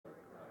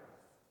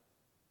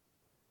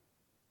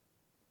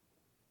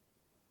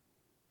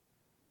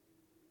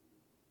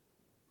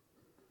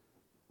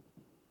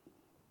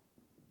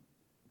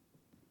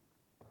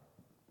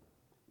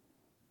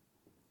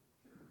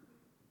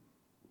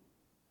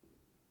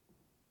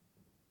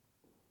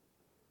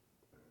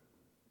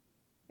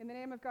In the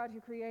name of God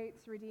who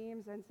creates,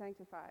 redeems, and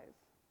sanctifies.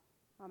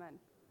 Amen.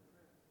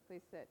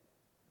 Please sit.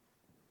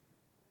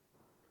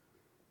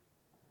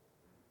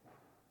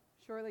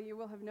 Surely you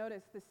will have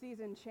noticed the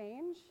season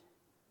change.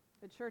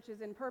 The church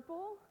is in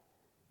purple.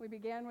 We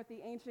began with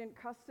the ancient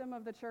custom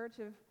of the church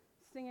of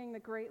singing the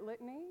Great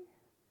Litany.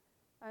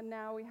 And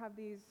now we have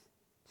these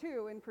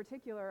two, in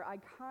particular,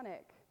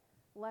 iconic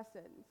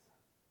lessons.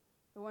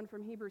 The one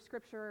from Hebrew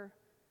Scripture,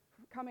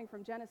 coming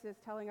from Genesis,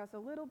 telling us a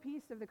little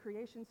piece of the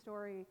creation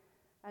story,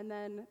 and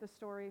then the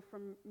story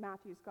from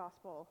Matthew's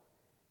Gospel,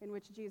 in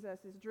which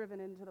Jesus is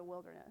driven into the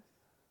wilderness.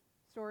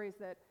 Stories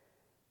that,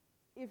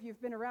 if you've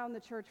been around the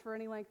church for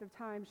any length of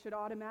time, should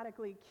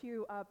automatically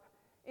cue up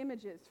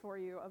images for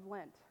you of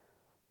Lent.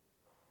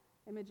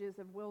 Images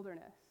of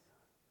wilderness,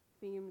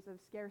 themes of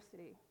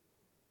scarcity.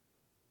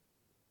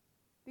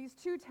 These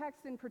two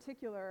texts in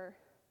particular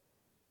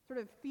sort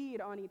of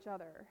feed on each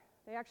other.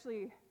 They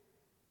actually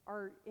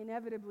are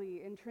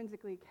inevitably,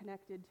 intrinsically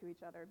connected to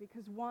each other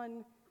because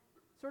one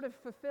sort of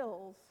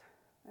fulfills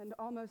and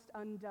almost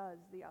undoes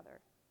the other.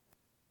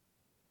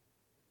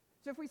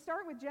 So if we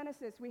start with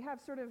Genesis, we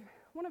have sort of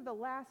one of the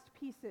last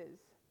pieces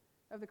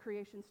of the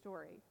creation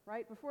story,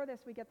 right? Before this,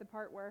 we get the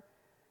part where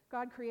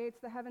God creates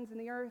the heavens and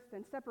the earth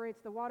and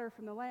separates the water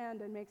from the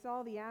land and makes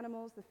all the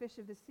animals, the fish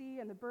of the sea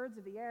and the birds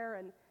of the air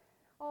and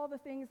all the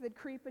things that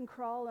creep and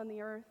crawl on the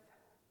earth.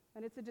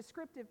 And it's a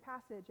descriptive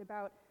passage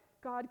about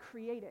God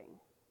creating.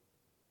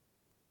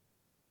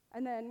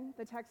 And then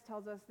the text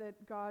tells us that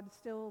God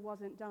still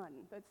wasn't done,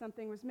 that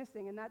something was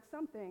missing, and that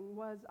something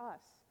was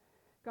us.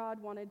 God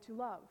wanted to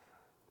love,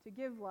 to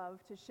give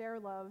love, to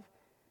share love,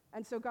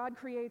 and so God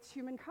creates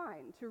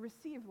humankind to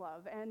receive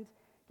love and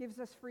gives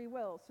us free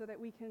will so that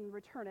we can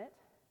return it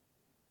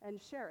and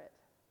share it.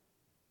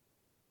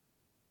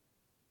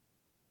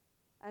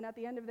 And at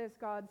the end of this,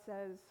 God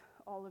says,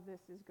 all of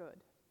this is good.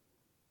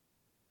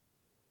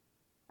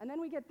 And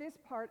then we get this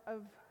part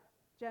of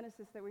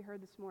Genesis that we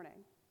heard this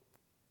morning.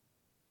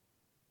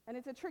 And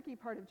it's a tricky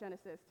part of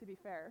Genesis, to be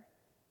fair.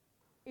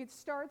 It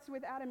starts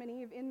with Adam and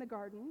Eve in the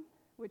garden,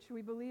 which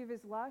we believe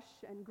is lush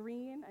and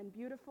green and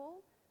beautiful,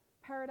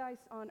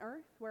 paradise on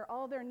earth, where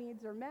all their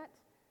needs are met,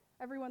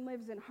 everyone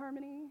lives in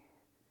harmony,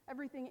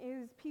 everything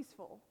is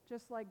peaceful,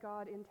 just like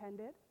God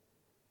intended.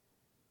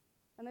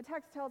 And the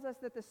text tells us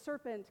that the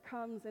serpent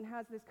comes and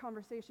has this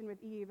conversation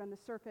with Eve, and the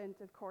serpent,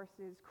 of course,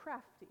 is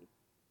crafty.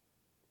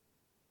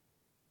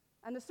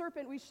 And the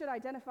serpent we should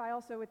identify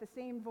also with the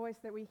same voice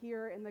that we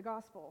hear in the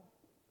gospel,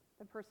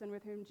 the person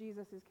with whom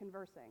Jesus is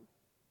conversing.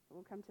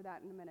 We'll come to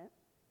that in a minute.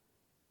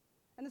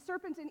 And the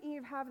serpent and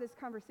Eve have this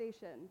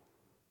conversation,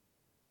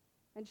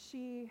 and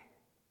she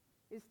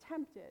is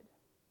tempted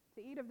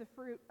to eat of the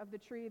fruit of the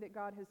tree that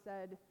God has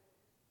said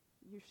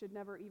you should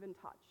never even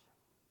touch.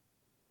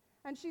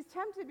 And she's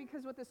tempted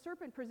because what the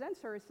serpent presents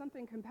her is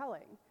something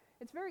compelling.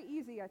 It's very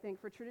easy, I think,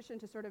 for tradition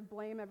to sort of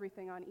blame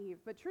everything on Eve,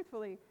 but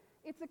truthfully,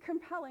 it's a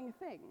compelling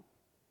thing.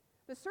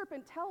 The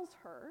serpent tells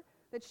her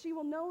that she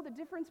will know the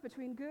difference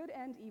between good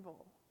and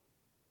evil,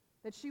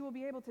 that she will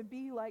be able to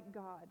be like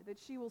God, that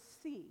she will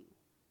see.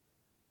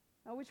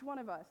 Now, which one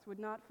of us would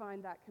not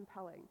find that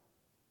compelling?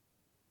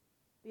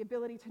 The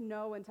ability to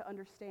know and to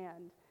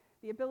understand,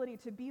 the ability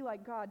to be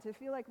like God, to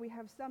feel like we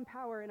have some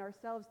power in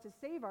ourselves to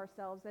save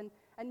ourselves and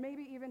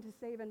maybe even to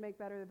save and make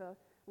better the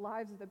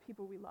lives of the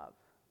people we love.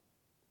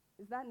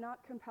 Is that not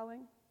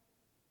compelling?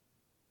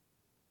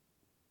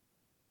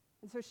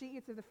 And so she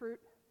eats of the fruit,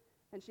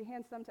 and she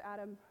hands some to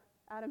Adam.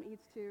 Adam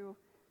eats too,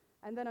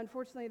 and then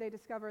unfortunately they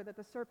discover that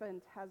the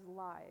serpent has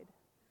lied.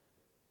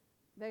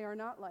 They are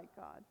not like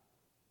God.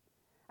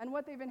 And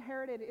what they've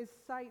inherited is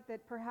sight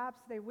that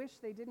perhaps they wish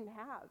they didn't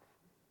have.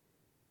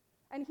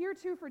 And here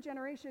too, for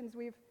generations,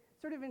 we've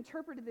sort of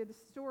interpreted the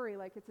story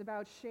like it's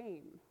about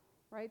shame,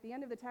 right? The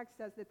end of the text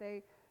says that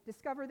they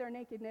discover their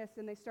nakedness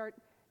and they start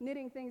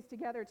knitting things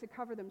together to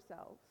cover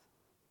themselves.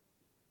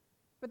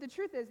 But the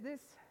truth is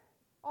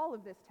all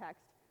of this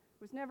text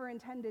was never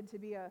intended to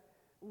be a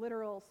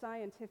literal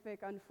scientific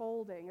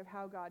unfolding of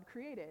how God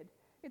created.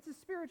 It's a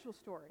spiritual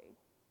story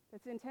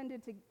that's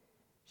intended to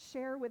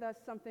share with us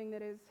something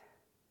that is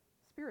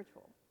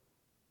spiritual,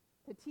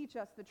 to teach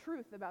us the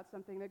truth about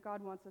something that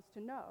God wants us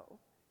to know.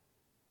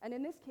 And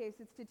in this case,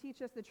 it's to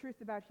teach us the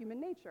truth about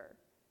human nature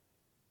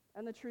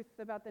and the truth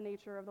about the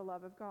nature of the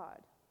love of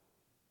God.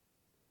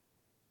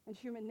 And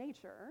human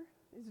nature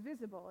is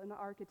visible in the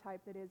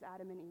archetype that is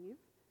Adam and Eve,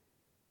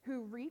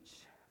 who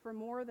reach for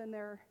more than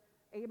they're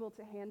able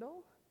to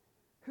handle,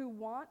 who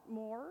want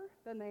more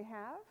than they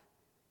have,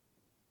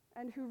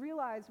 and who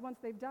realize once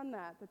they've done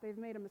that they've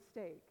made a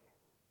mistake,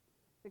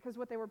 because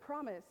what they were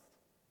promised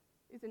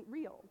isn't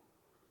real.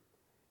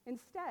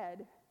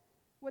 Instead,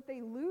 what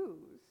they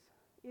lose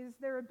is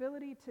their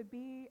ability to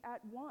be at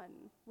one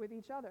with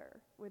each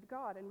other, with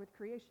God and with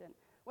creation.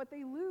 What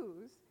they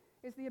lose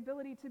is the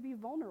ability to be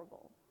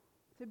vulnerable,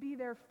 to be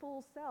their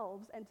full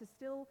selves and to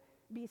still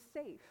be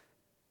safe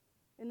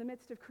in the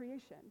midst of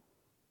creation.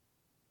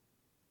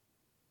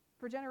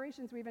 For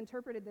generations, we've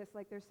interpreted this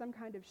like there's some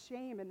kind of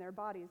shame in their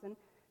bodies, and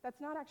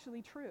that's not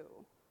actually true.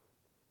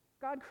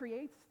 God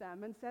creates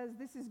them and says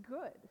this is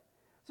good.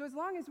 So as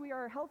long as we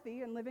are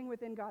healthy and living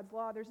within God's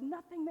law, there's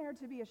nothing there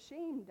to be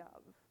ashamed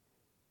of.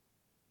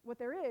 What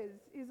there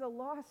is a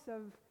loss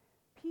of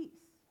peace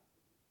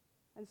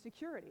and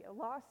security, a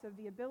loss of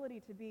the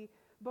ability to be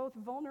both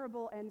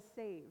vulnerable and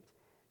saved,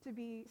 to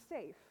be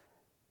safe,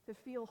 to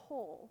feel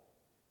whole,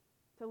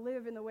 to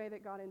live in the way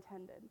that God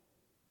intended.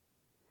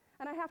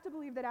 And I have to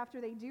believe that after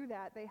they do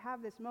that, they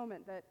have this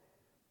moment that,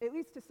 at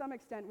least to some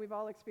extent, we've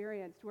all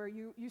experienced, where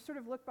you sort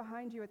of look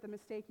behind you at the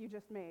mistake you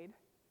just made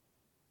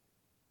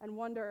and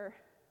wonder,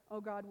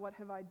 oh God, what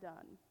have I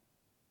done?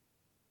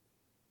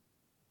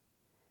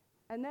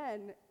 And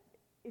then,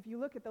 if you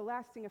look at the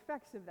lasting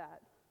effects of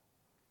that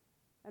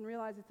and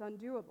realize it's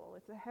undoable,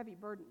 it's a heavy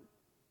burden.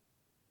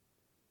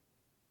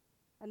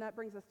 And that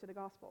brings us to the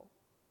gospel,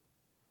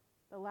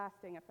 the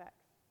lasting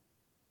effects.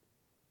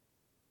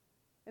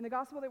 In the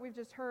gospel that we've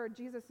just heard,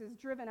 Jesus is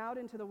driven out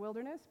into the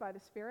wilderness by the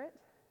Spirit.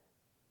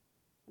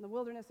 And the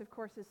wilderness, of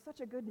course, is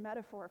such a good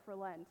metaphor for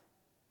Lent.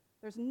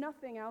 There's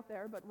nothing out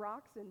there but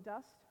rocks and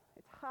dust.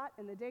 It's hot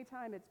in the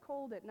daytime, it's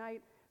cold at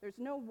night. There's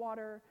no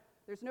water,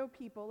 there's no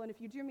people. And if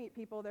you do meet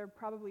people, they're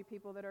probably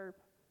people that are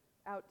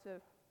out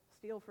to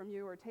steal from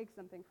you or take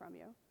something from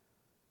you.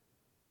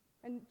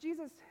 And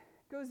Jesus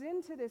goes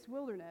into this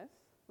wilderness,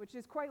 which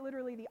is quite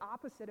literally the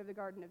opposite of the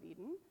Garden of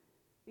Eden,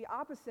 the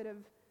opposite of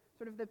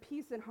sort of the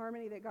peace and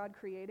harmony that God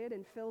created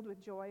and filled with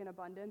joy and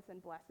abundance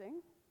and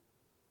blessing.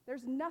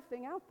 There's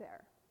nothing out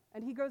there.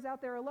 And he goes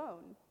out there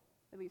alone,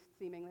 at least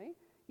seemingly.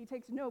 He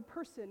takes no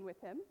person with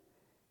him.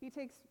 He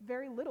takes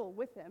very little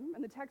with him.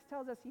 And the text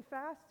tells us he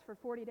fasts for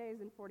 40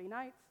 days and 40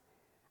 nights.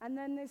 And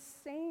then this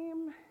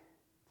same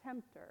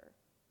tempter,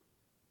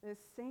 this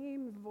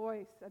same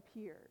voice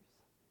appears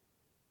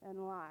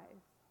and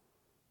lies.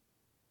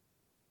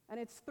 And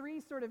it's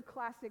three sort of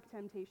classic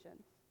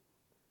temptations.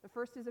 The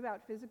first is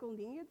about physical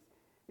needs.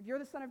 If you're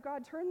the Son of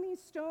God, turn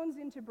these stones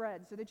into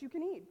bread so that you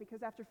can eat,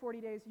 because after 40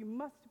 days you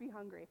must be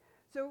hungry.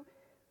 So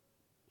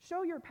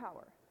show your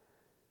power.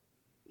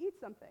 Eat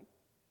something.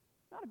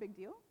 Not a big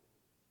deal.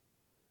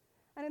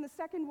 And in the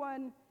second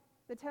one,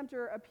 the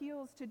tempter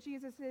appeals to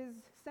Jesus'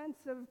 sense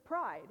of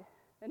pride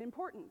and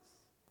importance.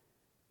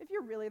 If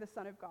you're really the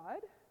Son of God,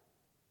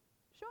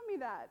 show me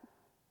that.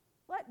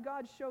 Let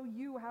God show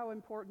you how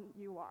important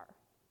you are.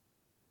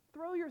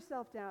 Throw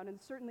yourself down,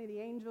 and certainly the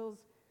angels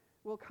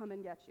will come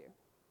and get you.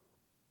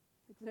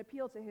 It's an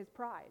appeal to his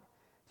pride,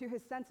 to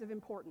his sense of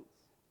importance.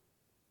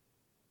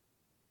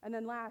 And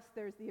then last,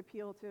 there's the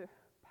appeal to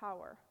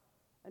power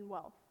and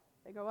wealth.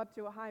 They go up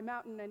to a high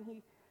mountain, and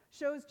he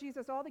shows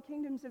Jesus all the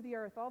kingdoms of the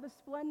earth, all the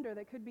splendor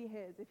that could be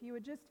his, if he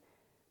would just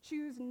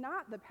choose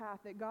not the path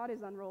that God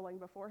is unrolling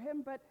before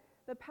him, but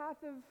the path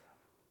of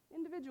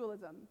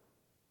individualism,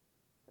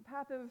 the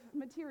path of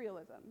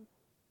materialism,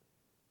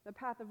 the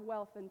path of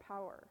wealth and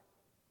power.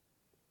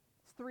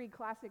 It's three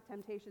classic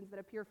temptations that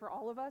appear for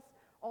all of us,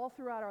 all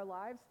throughout our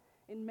lives,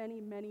 in many,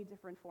 many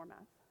different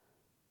formats,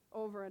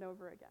 over and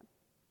over again.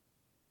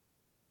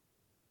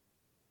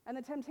 And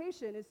the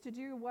temptation is to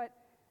do what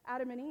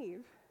Adam and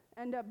Eve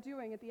end up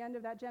doing at the end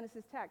of that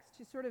Genesis text,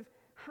 to sort of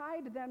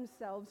hide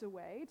themselves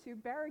away, to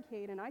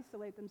barricade and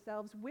isolate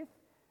themselves with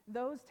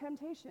those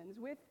temptations,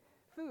 with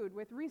food,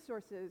 with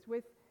resources,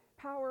 with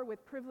power,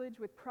 with privilege,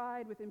 with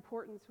pride, with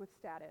importance, with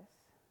status.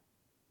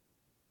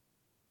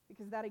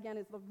 Because that, again,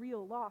 is the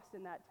real loss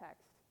in that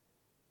text.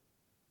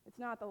 It's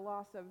not the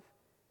loss of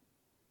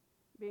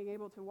being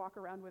able to walk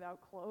around without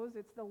clothes.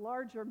 It's the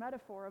larger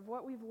metaphor of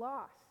what we've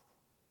lost.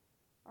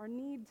 Our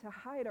need to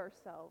hide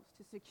ourselves,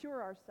 to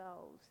secure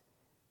ourselves,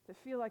 to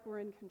feel like we're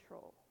in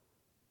control.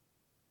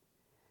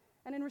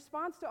 And in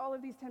response to all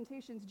of these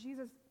temptations,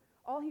 Jesus,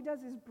 all he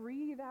does is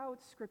breathe out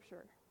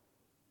Scripture.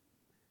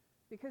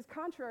 Because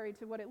contrary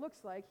to what it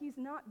looks like, he's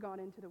not gone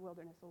into the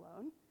wilderness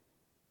alone.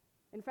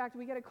 In fact,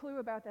 we get a clue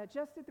about that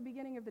just at the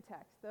beginning of the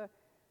text.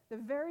 The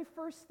very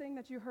first thing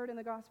that you heard in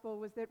the gospel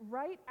was that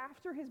right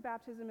after his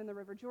baptism in the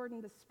River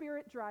Jordan, the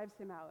Spirit drives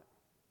him out.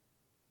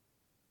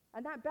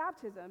 And that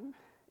baptism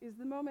is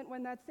the moment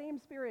when that same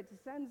Spirit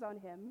descends on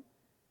him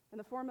in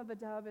the form of a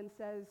dove and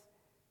says,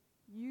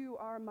 "You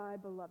are my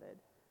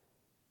beloved,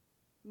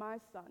 my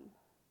Son,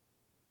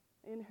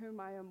 in whom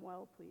I am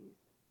well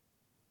pleased."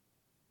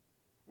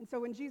 And so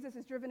when Jesus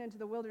is driven into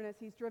the wilderness,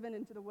 he's driven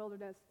into the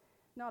wilderness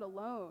not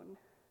alone,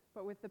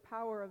 but with the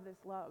power of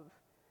this love,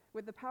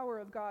 with the power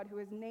of God who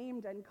has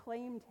named and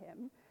claimed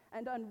him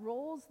and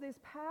unrolls this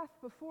path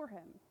before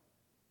him,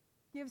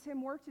 gives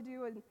him work to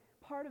do and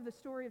part of the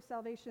story of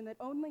salvation that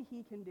only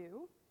he can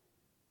do.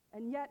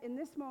 And yet, in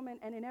this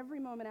moment and in every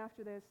moment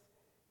after this,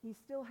 he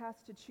still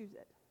has to choose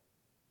it,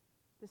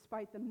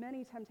 despite the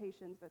many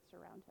temptations that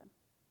surround him.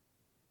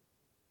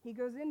 He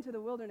goes into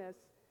the wilderness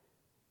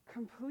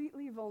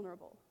completely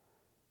vulnerable,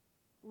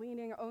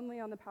 leaning only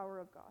on the power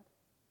of God.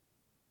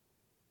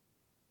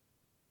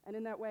 And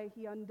in that way,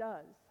 he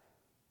undoes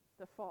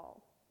the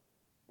fall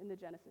in the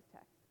Genesis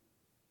text.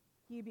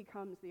 He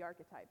becomes the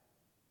archetype.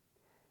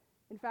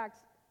 In fact,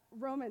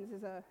 Romans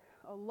is a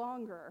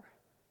longer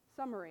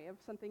summary of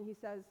something he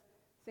says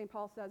St.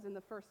 Paul says in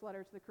the first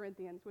letter to the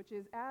Corinthians, which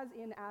is, as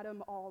in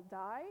Adam all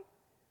die,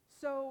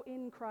 so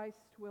in Christ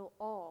will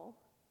all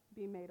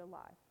be made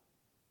alive.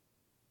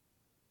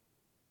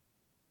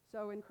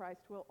 So in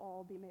Christ will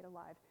all be made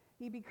alive.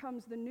 He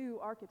becomes the new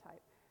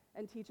archetype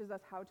and teaches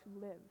us how to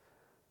live,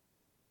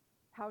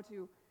 how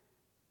to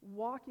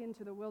walk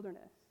into the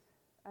wilderness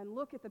and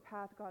look at the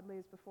path God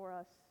lays before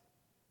us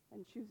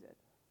and choose it.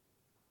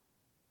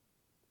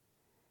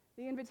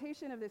 The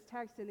invitation of this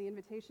text and the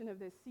invitation of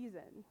this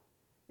season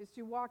is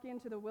to walk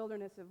into the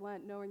wilderness of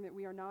Lent knowing that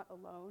we are not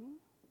alone,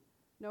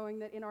 knowing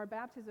that in our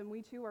baptism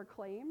we too are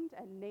claimed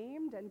and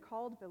named and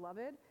called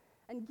beloved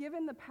and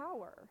given the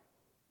power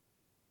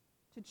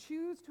to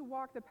choose to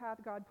walk the path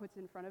God puts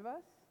in front of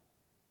us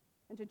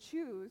and to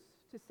choose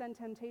to send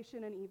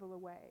temptation and evil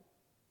away.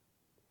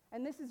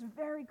 And this is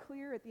very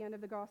clear at the end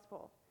of the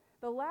gospel.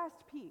 The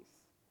last piece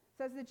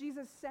says that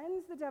Jesus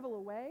sends the devil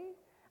away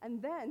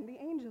and then the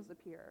angels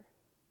appear.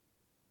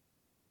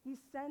 He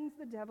sends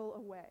the devil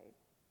away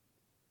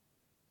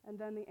and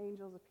then the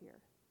angels appear.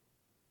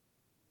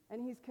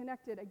 And he's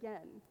connected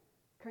again,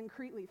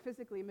 concretely,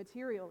 physically,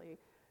 materially,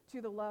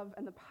 to the love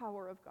and the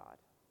power of God.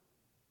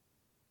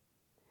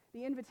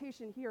 The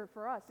invitation here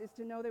for us is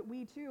to know that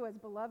we too, as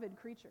beloved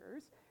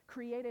creatures,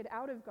 created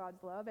out of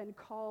God's love and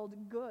called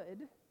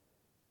good,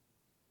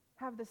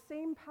 have the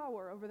same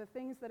power over the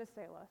things that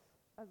assail us,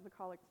 as the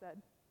collect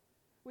said.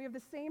 We have the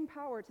same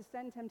power to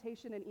send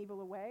temptation and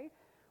evil away.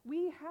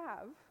 We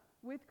have,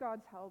 with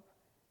God's help,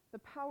 the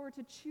power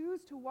to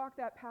choose to walk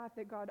that path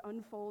that God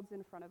unfolds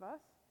in front of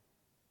us,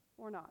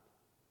 or not.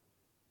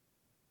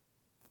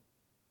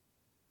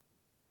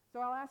 So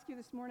I'll ask you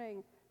this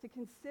morning to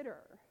consider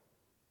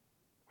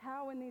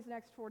how in these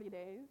next 40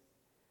 days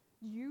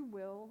you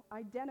will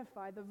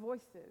identify the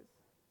voices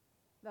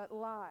that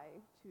lie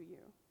to you,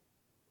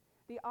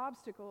 the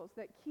obstacles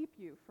that keep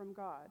you from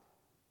God,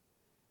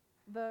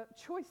 the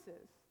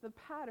choices, the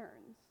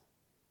patterns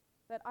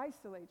that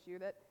isolate you,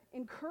 that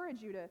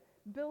encourage you to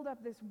build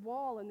up this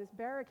wall and this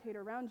barricade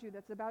around you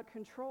that's about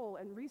control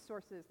and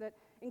resources, that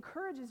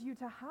encourages you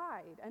to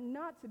hide and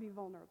not to be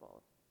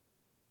vulnerable,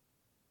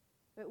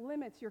 that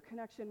limits your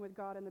connection with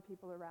God and the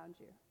people around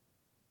you.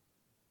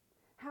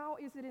 How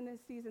is it in this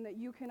season that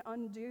you can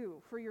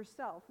undo for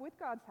yourself, with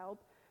God's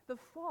help, the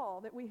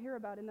fall that we hear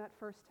about in that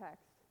first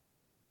text?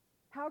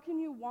 How can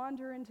you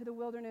wander into the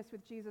wilderness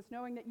with Jesus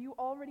knowing that you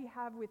already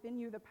have within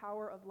you the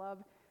power of love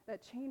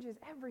that changes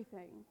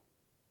everything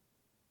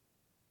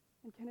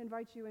and can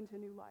invite you into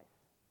new life?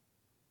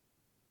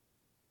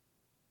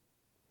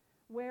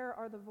 Where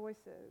are the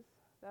voices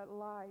that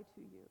lie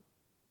to you?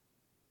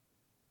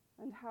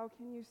 And how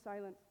can you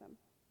silence them?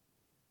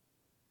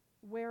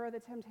 Where are the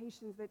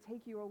temptations that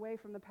take you away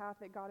from the path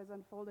that God is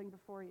unfolding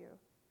before you?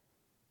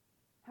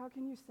 How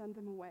can you send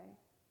them away?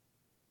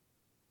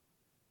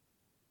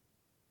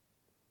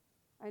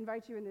 I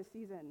invite you in this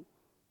season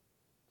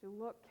to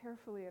look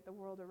carefully at the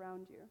world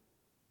around you,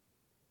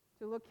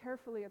 to look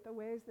carefully at the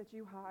ways that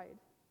you hide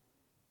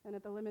and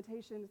at the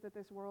limitations that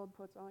this world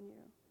puts on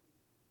you,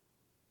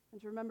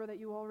 and to remember that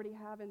you already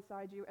have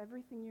inside you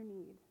everything you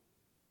need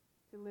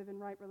to live in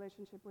right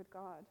relationship with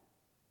God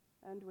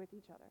and with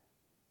each other.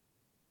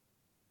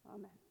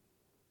 Amen.